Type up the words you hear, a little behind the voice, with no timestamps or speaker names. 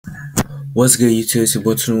What's good, YouTube? It's your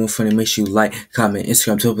boy Twenty1Funny. Make sure you like, comment,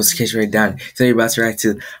 Instagram, Twitter, catch right down. Today you're about to react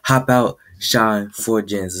to Hopout, Shawn, 4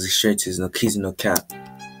 gens. It's straight to no keys and no cap.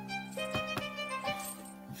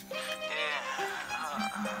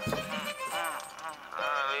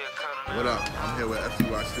 What up? I'm here with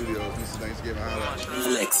FTY Studios. This is Thanksgiving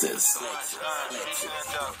holiday. Lexus.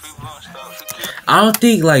 I don't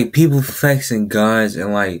think like people flexing guns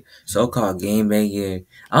and like so-called game banging.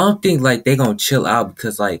 I don't think like they gonna chill out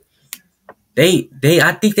because like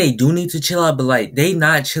I think they do need to chill out, but like they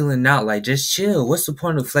not chilling out. Like just chill. What's the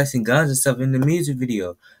point of flexing guns and stuff in the music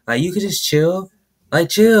video? Like you could just chill. Like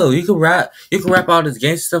chill. You can rap all this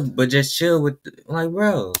gangster stuff, but just chill with like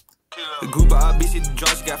bro. The group of our bitches, the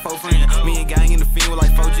drugs, got 4 friends. Me and gang in the field with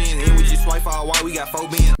like 4 gens. And we just swipe all while we got 4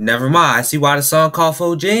 bins. Never mind. I see why the song called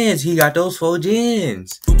 4 gens. He got those 4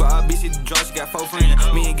 gens. Group of our bitches, the drugs, got 4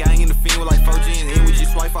 friends. Me and gang in the field with like 4 gens. And we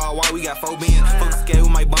just swipe all while we got 4 bins. Fuck scared, we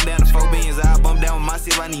might bump down to 4 bins. I bump down with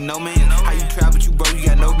myself, I need no man. How you trap but you broke, you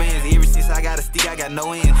got no bands. Ever since I got a stick, I got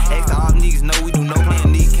no end. Ask all niggas know we do no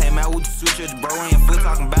plan. Nigga came out with the switch at the bro and foot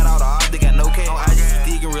talking about all the odds, they got no cash. I just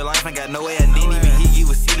stick in real life, I got no way. I didn't even hit you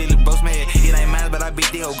with silly little bro man. It ain't mine, but I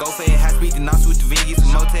bet they go fast. High speed and not switch the VIN, get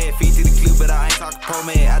some more tag. Feed to the clip, but I ain't talking pro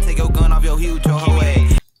man. I take your gun off your heel with your whole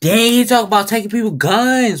ass. Dang, he talk about taking people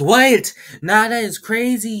guns. What? Nah, that is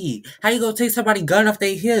crazy. How you gonna take somebody gun off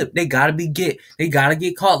their hip? They gotta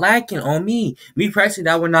get caught lacking on me. Me personally,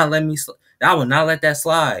 that would not let that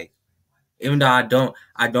slide. Even though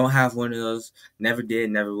I don't have one of those. Never did,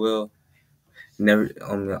 never will. Never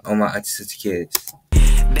on my autistic kids.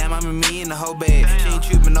 Damn, I'm in me in the whole bag. She ain't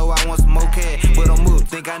trippin', no, I want some more cash. But I'm up,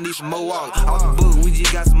 think I need some more walk. Off the book, we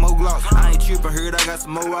just got some more gloss. I ain't trippin', heard I got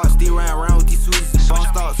some more rocks. Still around with these sweets and bone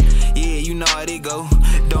stocks. Yeah, you know how they go.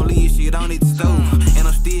 Don't leave shit on the stove. And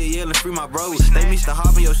I'm still yelling, free my bros. They missed the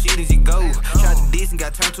hop in your shit as you go. Tried to diss and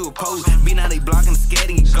got turned to a post. Be now they blocking the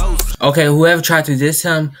scatting and ghosts. Okay, whoever tried to diss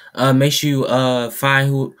him, make sure you find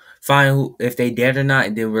who if they dead or not,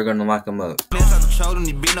 and then we're gonna lock them up. Man, tried to show them,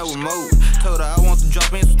 they be no remote. Told her I want to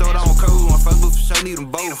drop in, so throw down code. My first book for sure need them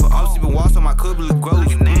both. For all been washed on my cup, look gross.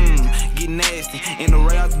 Get nasty. In the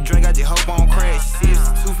ray out the drink, I just hope I don't crash. See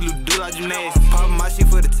if two flew do like gymnastics. Popping my shit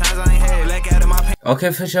for the times I ain't had. Black out of my pants.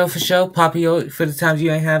 Okay, for sure. Pop it for the times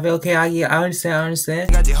you ain't have it. Okay, I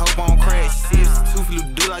understand. I just hope I don't crash. See if two flew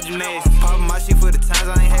do like gymnastics. Popping my shit for the times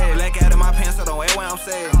I ain't had. Black out of my pants, so don't air what I'm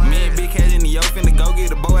saying. Me and Big Cash in the yo finna go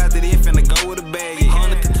get a bow after this, finna go with a baggie.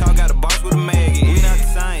 100 to talk, got a box with a maggie. We not the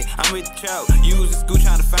same, I'm with the trout. You was in school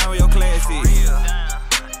trying to find where your class is.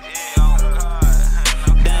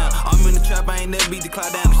 Damn, I'm in the trap, I ain't never beat the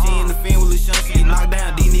clock down. She in the field with Shawn, she get knocked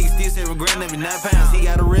down. These niggas still 7 grand every 9 pounds. He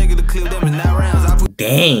got a regular clip, them is 9 rounds. I put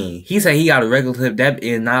Dang, he said he got a regular clip, that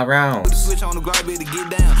is 9 rounds. the switch on the Glock, better get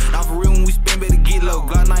down. Now for real, when we spin, better get low.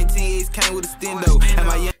 Glock 19 came with a stendo. And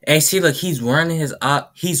my young Hey, see, look, he's warning his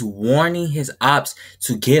ops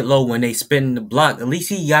to get low when they spin in the block. At least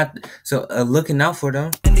he got looking out for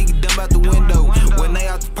them. nigga dumb out the window. When they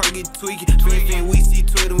out the perk, get tweaking. Tweaking, we see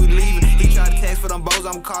Twitter, we leaving. He tried to text for them bows,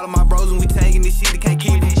 I'm calling my bros and we tagging this shit, they can't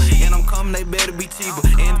keep them. And I'm coming, they better be cheaper.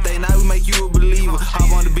 And if they not, we make you a believer.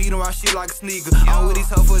 Hop on the beat and rock shit like a sneaker. I'm with these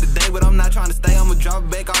hoes for the day, but I'm not trying to stay. I'ma drop it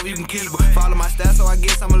back off, you can keep her. Follow my style, so I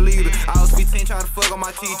guess I'm a leader. I was 15 trying to fuck on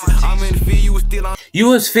my teacher. I'm in the field, you was still on. You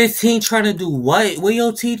was 15 trying to do what with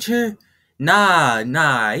your teacher?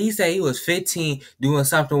 Nah. He said he was 15 doing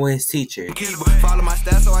something with his teacher. Follow my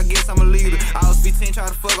style, so I guess I'm a leader. I was 15 trying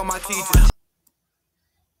to fuck on my teacher.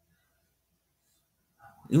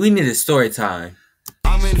 We need a story time.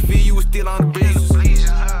 I'm in the field, you was still on the beach.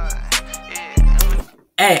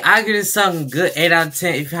 Hey, I give this song a good 8 out of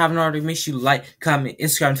 10. If you haven't already, make sure you like, comment,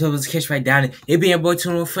 Instagram, Twitter, catch right down it. It be your boy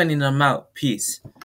Twenty1Funny and I'm out. Peace.